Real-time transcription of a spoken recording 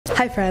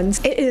Hi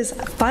friends, it is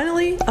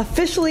finally,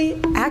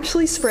 officially,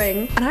 actually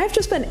spring, and I've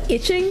just been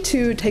itching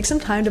to take some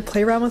time to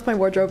play around with my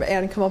wardrobe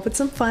and come up with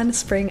some fun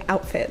spring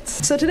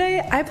outfits. So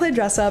today I played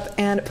dress up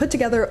and put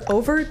together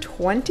over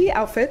 20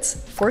 outfits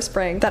for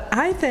spring that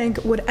I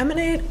think would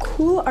emanate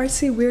cool,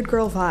 artsy, weird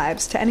girl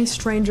vibes to any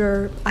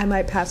stranger I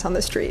might pass on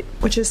the street,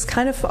 which is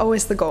kind of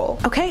always the goal.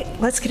 Okay,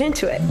 let's get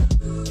into it.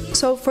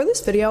 So for this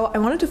video, I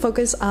wanted to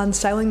focus on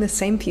styling the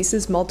same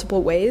pieces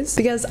multiple ways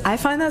because I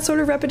find that sort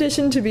of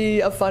repetition to be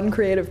a fun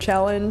creative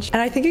challenge,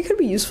 and I think it could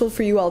be useful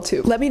for you all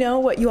too. Let me know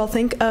what you all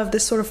think of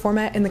this sort of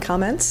format in the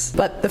comments.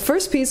 But the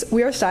first piece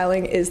we are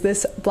styling is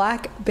this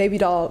black baby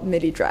doll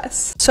midi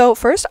dress. So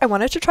first I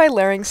wanted to try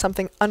layering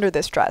something under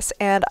this dress,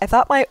 and I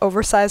thought my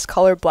oversized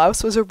collar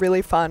blouse was a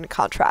really fun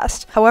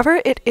contrast.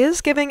 However, it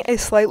is giving a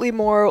slightly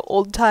more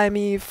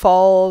old-timey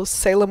fall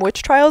Salem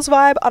witch trials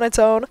vibe on its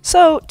own,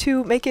 so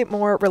to make it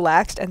more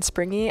relaxed and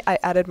springy, I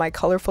added my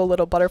colorful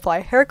little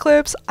butterfly hair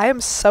clips. I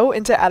am so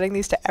into adding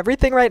these to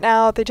everything right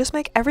now. They just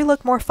make every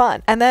look more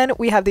fun. And then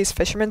we have these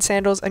fisherman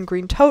sandals and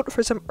green tote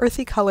for some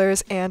earthy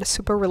colors and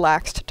super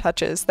relaxed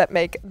touches that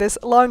make this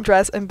long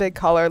dress and big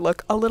collar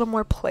look a little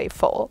more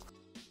playful.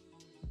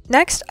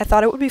 Next, I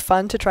thought it would be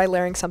fun to try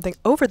layering something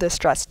over this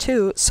dress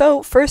too,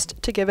 so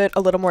first, to give it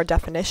a little more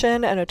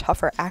definition and a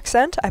tougher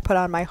accent, I put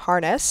on my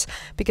harness,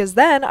 because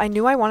then I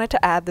knew I wanted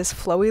to add this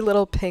flowy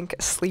little pink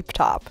sleep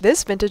top.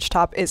 This vintage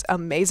top is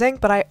amazing,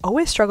 but I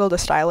always struggle to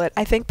style it,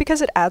 I think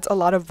because it adds a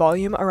lot of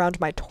volume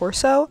around my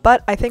torso,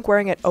 but I think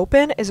wearing it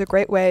open is a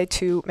great way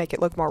to make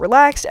it look more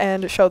relaxed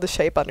and show the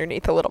shape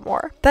underneath a little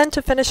more. Then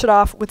to finish it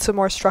off with some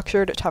more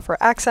structured, tougher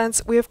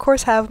accents, we of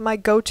course have my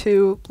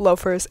go-to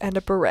loafers and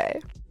a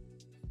beret.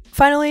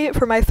 Finally,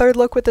 for my third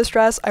look with this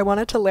dress, I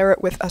wanted to layer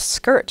it with a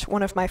skirt,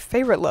 one of my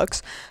favorite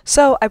looks,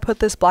 so I put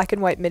this black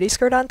and white midi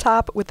skirt on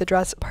top with the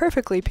dress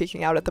perfectly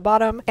peeking out at the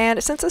bottom,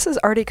 and since this is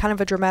already kind of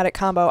a dramatic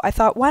combo, I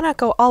thought why not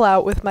go all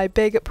out with my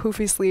big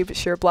poofy sleeve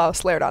sheer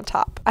blouse layered on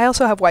top. I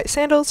also have white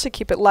sandals to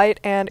keep it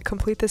light and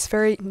complete this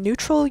very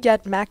neutral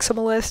yet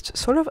maximalist,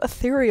 sort of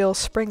ethereal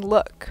spring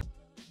look.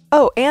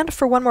 Oh, and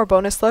for one more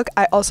bonus look,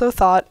 I also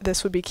thought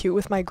this would be cute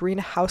with my green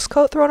house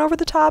coat thrown over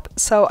the top,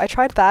 so I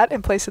tried that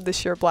in place of the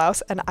sheer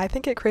blouse, and I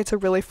think it creates a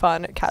really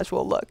fun,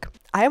 casual look.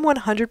 I am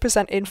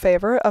 100% in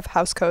favor of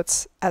house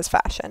coats as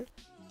fashion.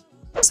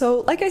 So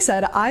like I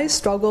said, I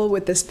struggle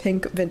with this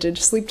pink vintage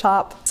sleep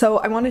top, so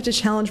I wanted to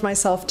challenge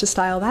myself to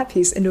style that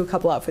piece into a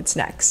couple outfits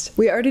next.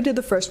 We already did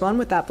the first one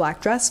with that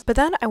black dress, but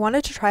then I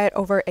wanted to try it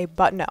over a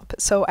button-up,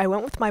 so I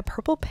went with my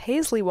purple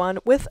paisley one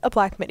with a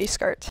black midi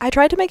skirt. I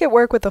tried to make it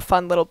work with a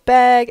fun little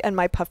bag and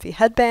my puffy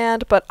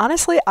headband, but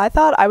honestly I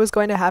thought I was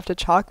going to have to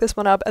chalk this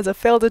one up as a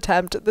failed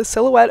attempt. The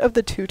silhouette of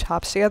the two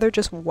tops together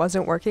just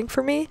wasn't working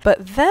for me,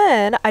 but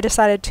then I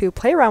decided to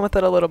play around with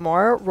it a little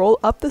more, roll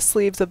up the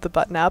sleeves of the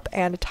button-up,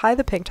 and tie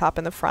the pink top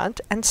in the front,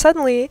 and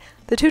suddenly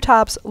the two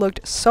tops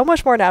looked so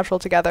much more natural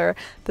together.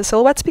 The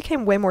silhouettes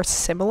became way more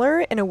similar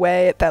in a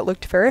way that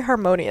looked very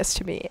harmonious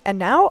to me, and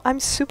now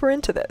I'm super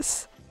into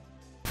this.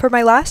 For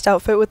my last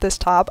outfit with this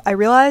top, I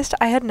realized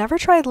I had never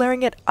tried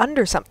layering it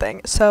under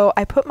something, so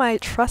I put my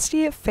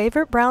trusty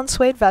favorite brown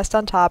suede vest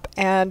on top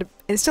and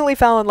instantly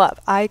fell in love.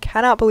 I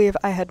cannot believe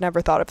I had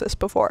never thought of this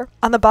before.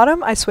 On the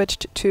bottom, I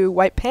switched to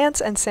white pants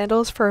and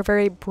sandals for a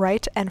very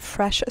bright and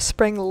fresh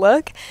spring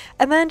look,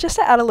 and then just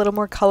to add a little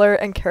more color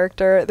and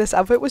character, this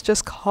outfit was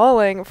just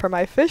calling for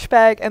my fish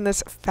bag and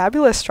this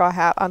fabulous straw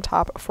hat on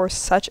top for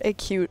such a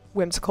cute,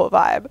 whimsical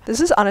vibe.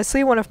 This is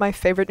honestly one of my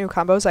favorite new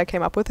combos I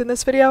came up with in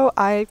this video.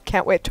 I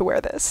can't wait to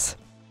wear this.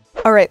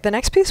 Alright, the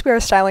next piece we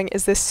are styling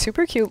is this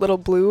super cute little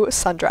blue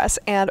sundress,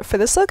 and for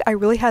this look I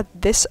really had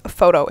this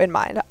photo in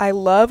mind. I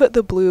love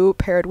the blue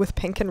paired with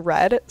pink and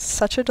red,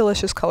 such a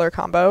delicious color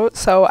combo,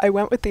 so I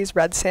went with these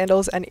red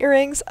sandals and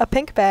earrings, a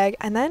pink bag,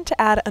 and then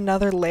to add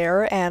another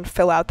layer and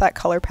fill out that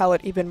color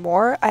palette even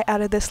more, I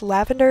added this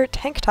lavender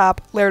tank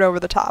top layered over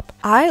the top.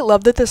 I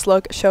love that this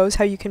look shows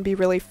how you can be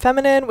really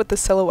feminine with the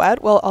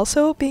silhouette while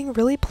also being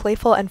really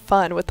playful and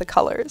fun with the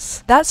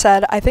colors. That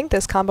said, I think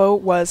this combo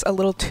was a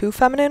little too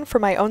feminine for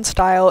my own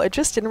style. It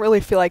just didn't really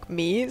feel like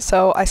me,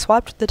 so I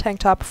swapped the tank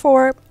top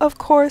for, of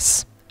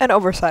course, an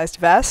oversized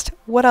vest.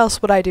 What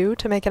else would I do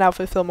to make an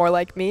outfit feel more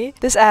like me?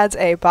 This adds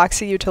a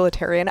boxy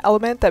utilitarian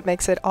element that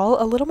makes it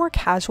all a little more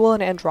casual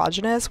and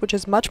androgynous, which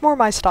is much more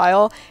my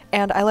style,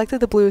 and I like that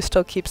the blue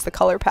still keeps the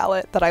color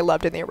palette that I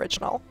loved in the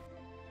original.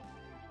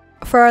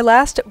 For our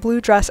last blue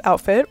dress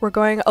outfit, we're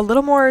going a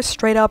little more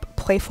straight up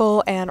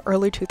playful and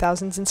early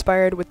 2000s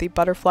inspired with the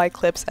butterfly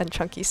clips and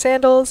chunky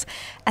sandals,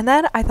 and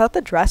then I thought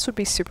the dress would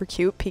be super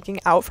cute peeking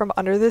out from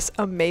under this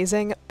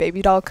amazing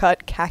baby doll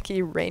cut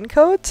khaki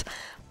raincoat.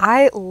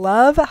 I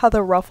love how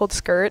the ruffled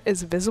skirt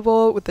is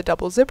visible with the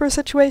double zipper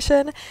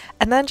situation,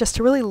 and then just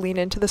to really lean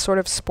into the sort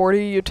of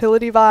sporty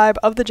utility vibe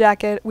of the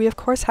jacket, we of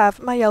course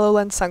have my yellow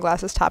lens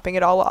sunglasses topping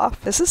it all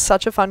off. This is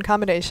such a fun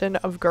combination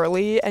of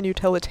girly and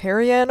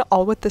utilitarian,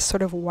 all with this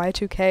sort of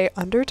Y2K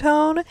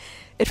undertone.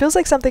 It feels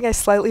like something a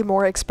slightly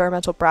more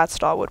experimental Bratz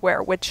doll would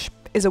wear, which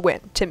is a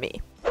win to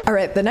me.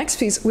 Alright, the next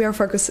piece we are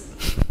focusing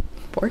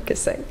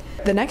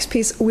The next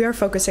piece we are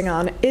focusing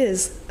on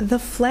is the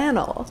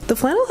flannel. The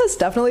flannel has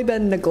definitely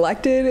been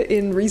neglected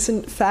in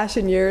recent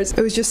fashion years.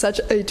 It was just such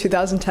a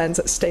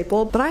 2010s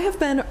staple, but I have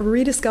been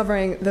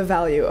rediscovering the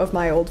value of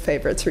my old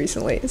favorites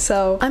recently.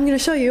 So I'm gonna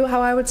show you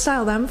how I would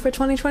style them for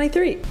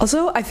 2023.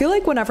 Also, I feel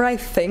like whenever I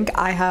think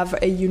I have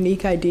a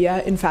unique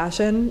idea in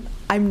fashion,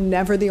 I'm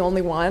never the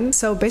only one.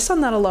 So based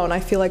on that alone, I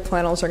feel like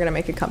flannels are gonna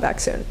make a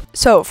comeback soon.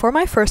 So for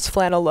my first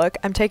flannel look,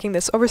 I'm taking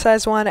this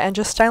oversized one and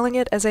just styling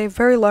it as a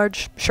very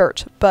large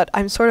shirt, but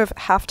I'm sort of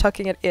half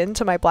tucking it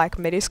into my black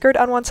midi skirt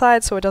on one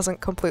side so it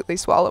doesn't completely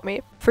swallow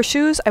me. For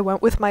shoes, I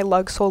went with my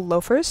lug sole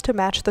loafers to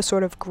match the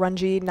sort of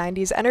grungy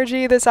 90s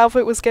energy this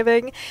outfit was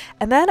giving,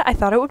 and then I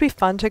thought it would be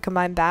fun to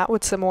combine that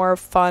with some more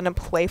fun,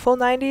 playful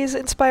 90s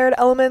inspired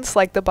elements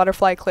like the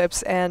butterfly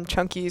clips and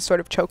chunky sort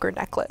of choker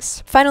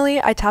necklace.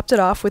 Finally, I topped it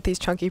off with these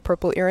chunky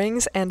purple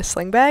earrings and a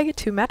sling bag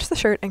to match the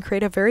shirt and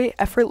create a very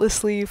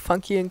effortlessly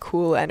funky and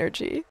cool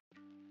energy.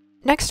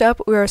 Next up,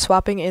 we are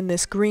swapping in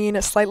this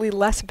green, slightly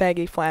less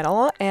baggy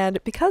flannel,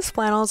 and because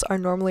flannels are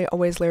normally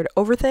always layered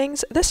over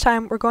things, this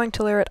time we're going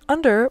to layer it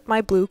under my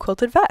blue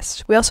quilted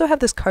vest. We also have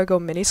this cargo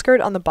mini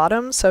skirt on the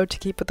bottom, so to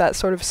keep with that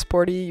sort of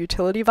sporty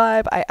utility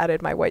vibe, I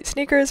added my white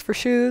sneakers for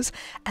shoes,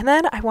 and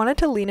then I wanted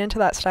to lean into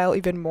that style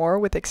even more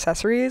with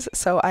accessories,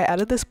 so I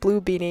added this blue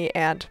beanie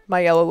and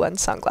my yellow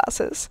lens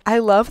sunglasses. I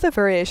love the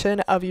variation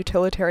of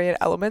utilitarian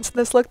elements in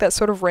this look that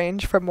sort of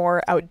range from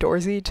more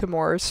outdoorsy to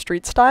more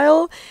street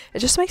style. It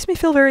just makes me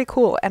feel very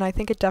cool, and I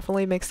think it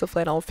definitely makes the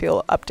flannel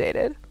feel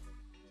updated.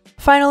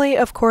 Finally,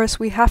 of course,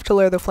 we have to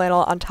layer the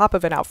flannel on top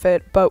of an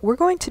outfit, but we're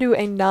going to do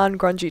a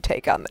non-grungy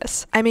take on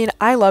this. I mean,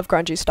 I love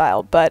grungy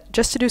style, but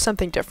just to do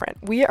something different,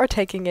 we are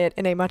taking it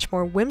in a much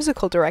more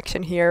whimsical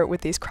direction here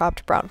with these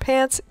cropped brown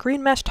pants,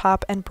 green mesh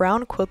top, and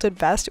brown quilted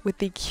vest with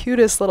the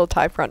cutest little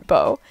tie front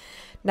bow.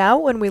 Now,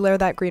 when we layer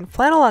that green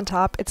flannel on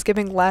top, it's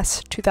giving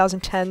less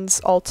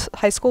 2010s alt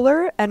high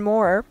schooler and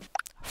more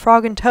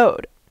Frog and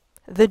Toad.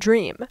 The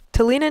dream.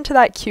 To lean into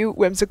that cute,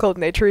 whimsical,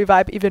 naturey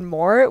vibe even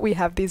more, we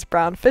have these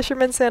brown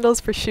fisherman sandals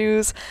for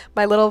shoes,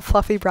 my little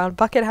fluffy brown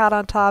bucket hat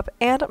on top,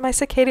 and my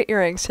cicada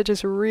earrings to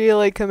just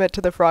really commit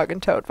to the frog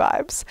and toad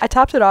vibes. I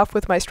topped it off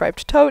with my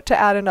striped tote to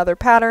add another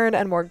pattern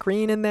and more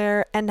green in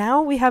there, and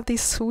now we have the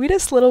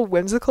sweetest little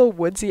whimsical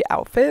woodsy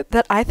outfit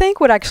that I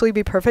think would actually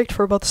be perfect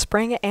for both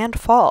spring and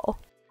fall.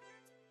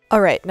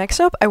 Alright, next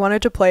up, I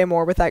wanted to play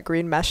more with that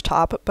green mesh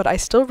top, but I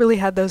still really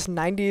had those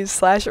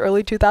 90s /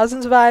 early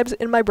 2000s vibes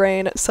in my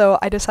brain, so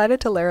I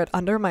decided to layer it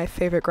under my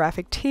favorite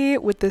graphic tee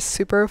with this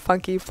super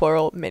funky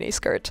floral mini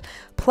skirt,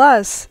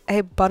 plus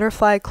a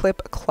butterfly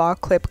clip claw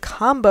clip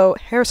combo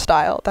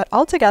hairstyle that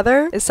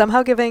altogether is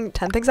somehow giving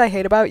 10 Things I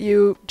Hate About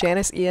You,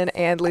 Janice Ian,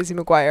 and Lizzie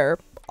McGuire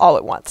all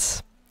at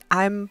once.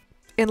 I'm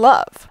in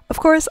love. Of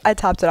course, I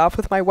topped it off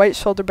with my white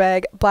shoulder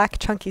bag, black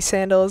chunky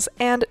sandals,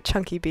 and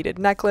chunky beaded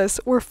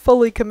necklace. We're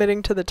fully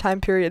committing to the time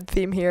period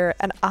theme here,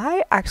 and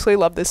I actually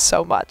love this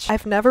so much.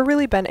 I've never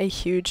really been a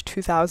huge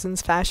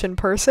 2000s fashion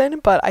person,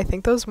 but I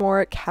think those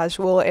more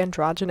casual,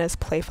 androgynous,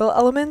 playful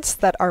elements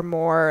that are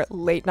more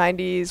late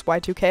 90s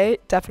Y2K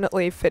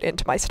definitely fit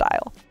into my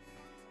style.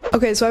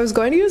 Okay, so I was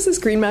going to use this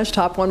green mesh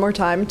top one more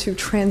time to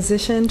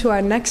transition to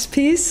our next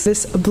piece,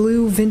 this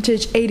blue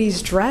vintage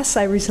 80s dress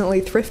I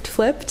recently thrift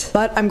flipped,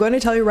 but I'm going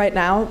to tell you right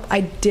now, I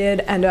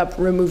did end up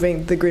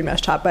removing the green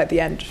mesh top by the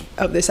end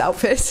of this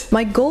outfit.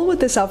 My goal with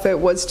this outfit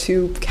was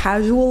to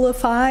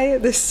casualify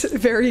this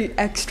very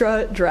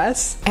extra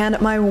dress,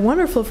 and my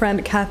wonderful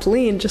friend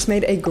Kathleen just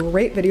made a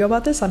great video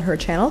about this on her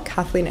channel,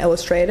 Kathleen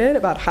Illustrated,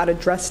 about how to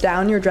dress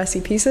down your dressy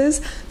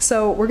pieces,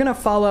 so we're gonna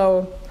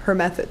follow her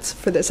methods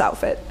for this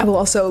outfit. I will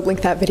also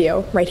link that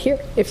video right here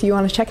if you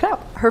want to check it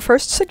out. Her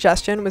first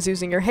suggestion was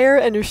using your hair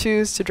and your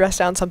shoes to dress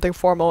down something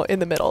formal in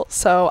the middle,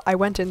 so I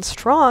went in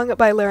strong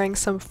by layering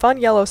some fun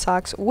yellow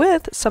socks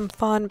with some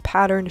fun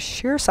patterned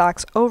sheer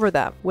socks over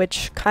them,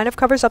 which kind of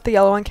covers up the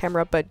yellow on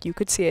camera, but you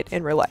could see it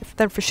in real life.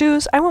 Then for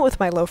shoes, I went with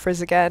my loafers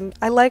again.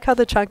 I like how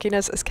the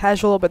chunkiness is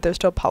casual, but they're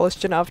still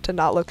polished enough to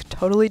not look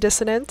totally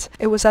dissonant.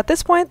 It was at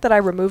this point that I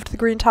removed the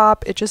green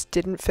top. It just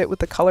didn't fit with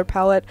the color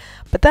palette,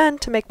 but then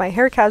to make my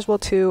hair casual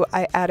too,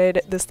 I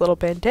added this little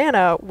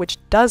bandana, which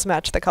does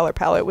match the color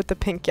palette with the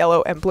pink,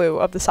 yellow, and blue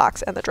of the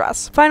socks and the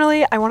dress.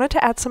 Finally, I wanted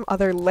to add some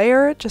other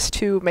layer just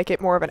to make it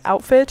more of an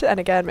outfit and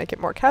again make it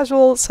more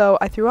casual, so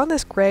I threw on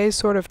this gray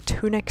sort of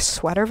tunic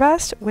sweater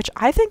vest, which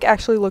I think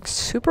actually looks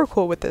super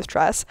cool with this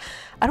dress.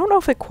 I don't know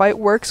if it quite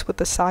works with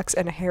the socks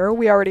and hair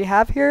we already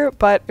have here,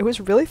 but it was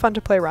really fun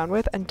to play around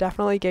with and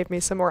definitely gave me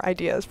some more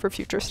ideas for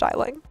future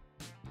styling.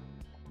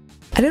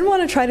 I didn't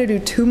want to try to do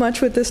too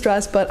much with this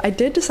dress, but I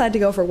did decide to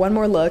go for one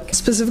more look,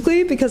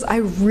 specifically because I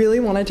really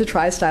wanted to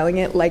try styling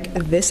it like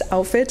this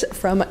outfit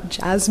from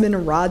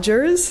Jasmine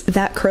Rogers,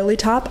 that curly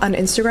top on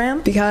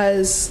Instagram,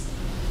 because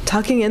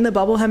tucking in the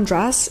bubble hem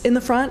dress in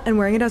the front and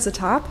wearing it as a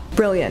top,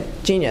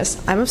 brilliant,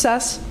 genius. I'm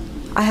obsessed.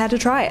 I had to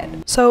try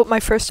it. So my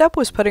first step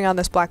was putting on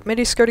this black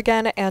midi skirt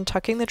again and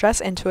tucking the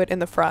dress into it in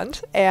the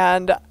front,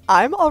 and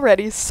I'm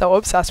already so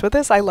obsessed with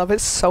this. I love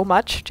it so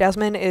much.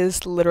 Jasmine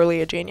is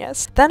literally a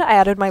genius. Then I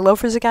added my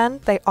loafers again.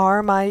 They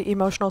are my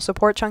emotional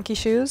support chunky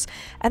shoes.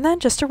 And then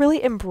just to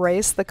really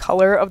embrace the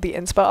color of the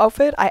inspo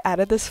outfit, I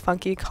added this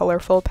funky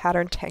colorful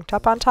pattern tank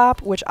top on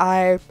top, which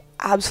I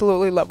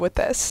absolutely love with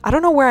this. I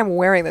don't know where I'm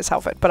wearing this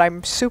outfit, but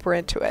I'm super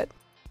into it.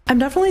 I'm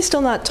definitely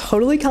still not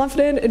totally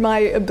confident in my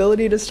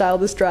ability to style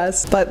this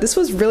dress, but this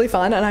was really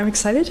fun and I'm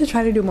excited to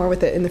try to do more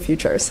with it in the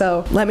future.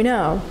 So let me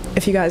know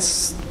if you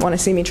guys want to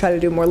see me try to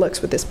do more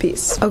looks with this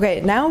piece.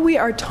 Okay, now we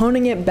are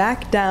toning it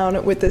back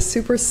down with this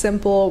super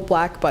simple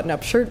black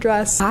button-up shirt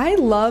dress. I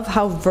love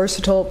how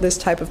versatile this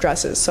type of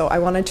dress is, so I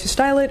wanted to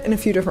style it in a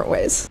few different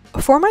ways.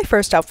 For my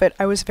first outfit,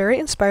 I was very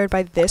inspired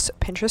by this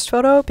Pinterest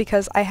photo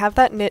because I have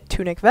that knit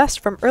tunic vest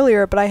from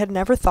earlier, but I had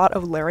never thought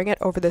of layering it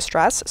over this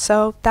dress,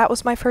 so that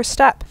was my first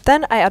step.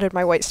 Then I added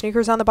my white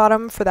sneakers on the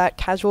bottom for that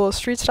casual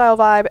street style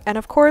vibe, and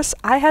of course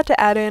I had to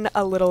add in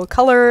a little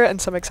color and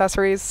some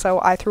accessories, so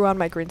I threw on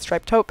my green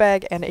striped tote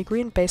bag and a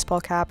green baseball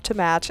cap to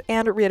match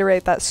and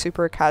reiterate that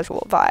super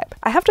casual vibe.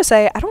 I have to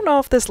say, I don't know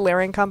if this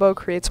layering combo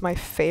creates my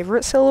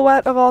favorite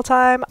silhouette of all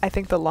time. I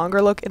think the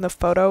longer look in the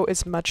photo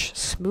is much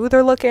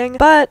smoother looking,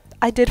 but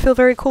I did feel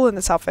very cool in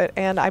this outfit,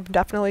 and I'm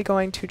definitely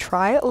going to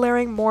try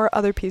layering more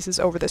other pieces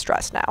over this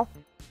dress now.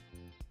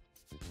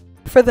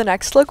 For the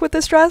next look with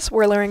this dress,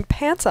 we're layering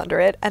pants under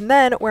it and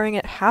then wearing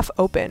it half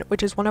open,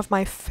 which is one of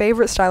my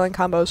favorite styling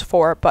combos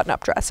for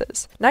button-up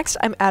dresses. Next,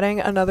 I'm adding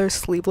another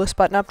sleeveless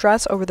button-up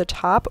dress over the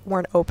top,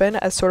 worn open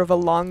as sort of a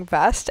long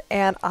vest,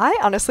 and I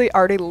honestly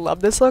already love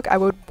this look. I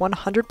would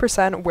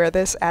 100% wear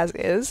this as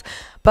is.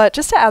 But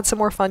just to add some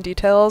more fun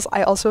details,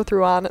 I also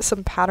threw on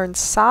some patterned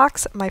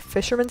socks, my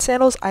fisherman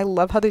sandals. I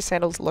love how these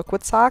sandals look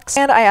with socks.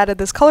 And I added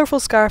this colorful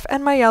scarf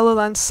and my yellow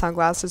lens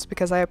sunglasses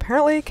because I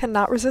apparently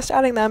cannot resist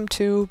adding them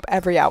to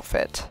every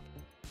outfit.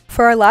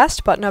 For our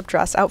last button-up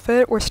dress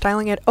outfit, we're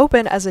styling it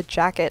open as a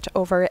jacket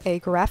over a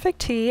graphic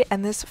tee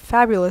and this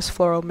fabulous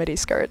floral midi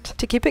skirt.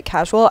 To keep it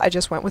casual, I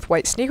just went with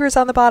white sneakers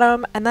on the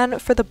bottom, and then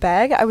for the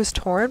bag, I was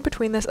torn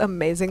between this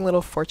amazing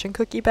little fortune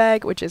cookie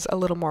bag, which is a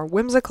little more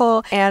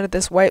whimsical, and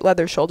this white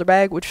leather shoulder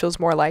bag, which feels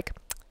more like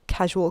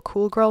casual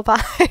cool girl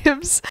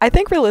vibes. I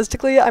think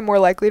realistically, I'm more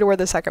likely to wear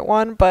the second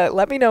one, but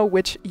let me know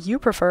which you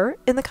prefer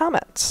in the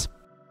comments.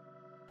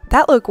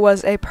 That look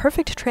was a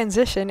perfect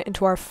transition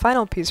into our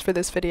final piece for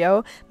this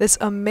video, this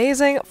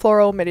amazing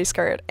floral midi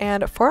skirt.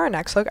 And for our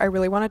next look, I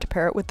really wanted to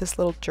pair it with this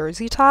little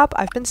jersey top.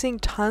 I've been seeing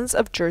tons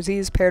of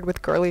jerseys paired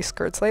with girly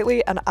skirts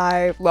lately, and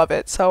I love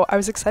it. So I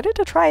was excited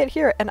to try it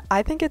here, and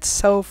I think it's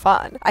so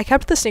fun. I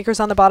kept the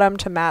sneakers on the bottom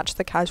to match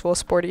the casual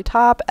sporty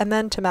top, and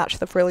then to match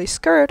the frilly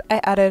skirt,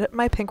 I added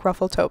my pink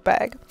ruffle tote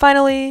bag.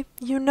 Finally,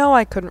 you know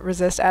I couldn't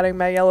resist adding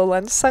my yellow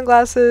lens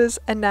sunglasses,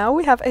 and now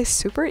we have a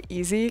super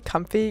easy,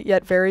 comfy,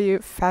 yet very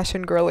fashion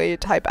girly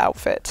type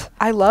outfit.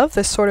 I love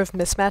this sort of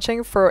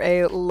mismatching for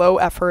a low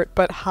effort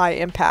but high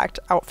impact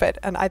outfit,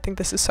 and I think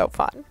this is so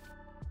fun.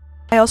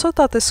 I also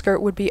thought this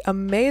skirt would be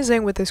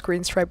amazing with this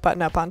green stripe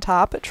button up on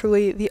top,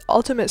 truly the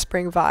ultimate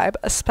spring vibe,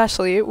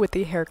 especially with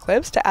the hair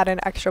clips to add an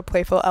extra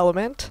playful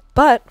element.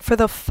 But for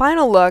the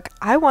final look,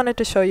 I wanted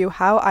to show you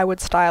how I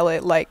would style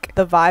it like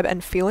the vibe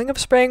and feeling of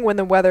spring when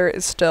the weather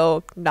is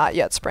still not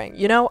yet spring.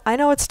 You know, I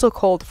know it's still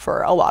cold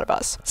for a lot of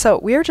us. So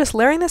we are just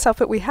layering this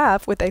outfit we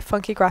have with a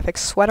funky graphic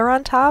sweater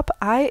on top.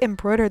 I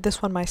embroidered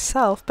this one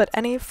myself, but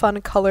any fun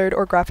colored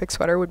or graphic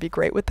sweater would be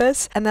great with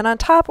this. And then on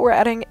top, we're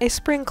adding a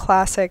spring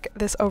classic,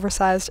 this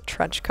oversized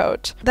trench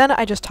coat. Then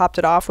I just topped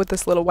it off with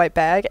this little white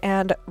bag,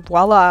 and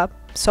voila!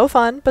 So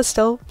fun, but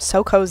still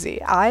so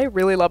cozy. I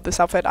really love this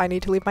outfit. I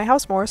need to leave my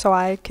house more so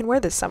I can wear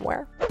this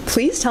somewhere.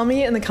 Please tell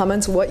me in the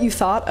comments what you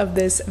thought of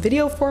this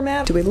video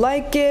format. Do we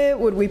like it?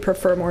 Would we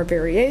prefer more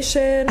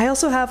variation? I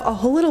also have a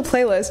whole little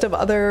playlist of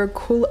other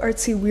cool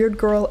artsy weird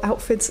girl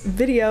outfits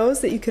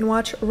videos that you can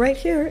watch right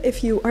here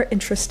if you are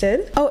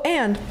interested. Oh,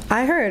 and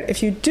I heard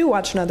if you do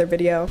watch another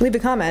video, leave a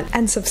comment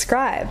and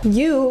subscribe.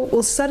 You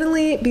will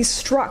suddenly be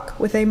struck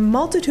with a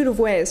multitude of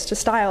ways to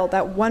style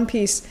that one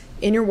piece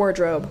in your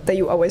wardrobe that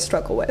you always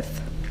struggle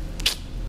with.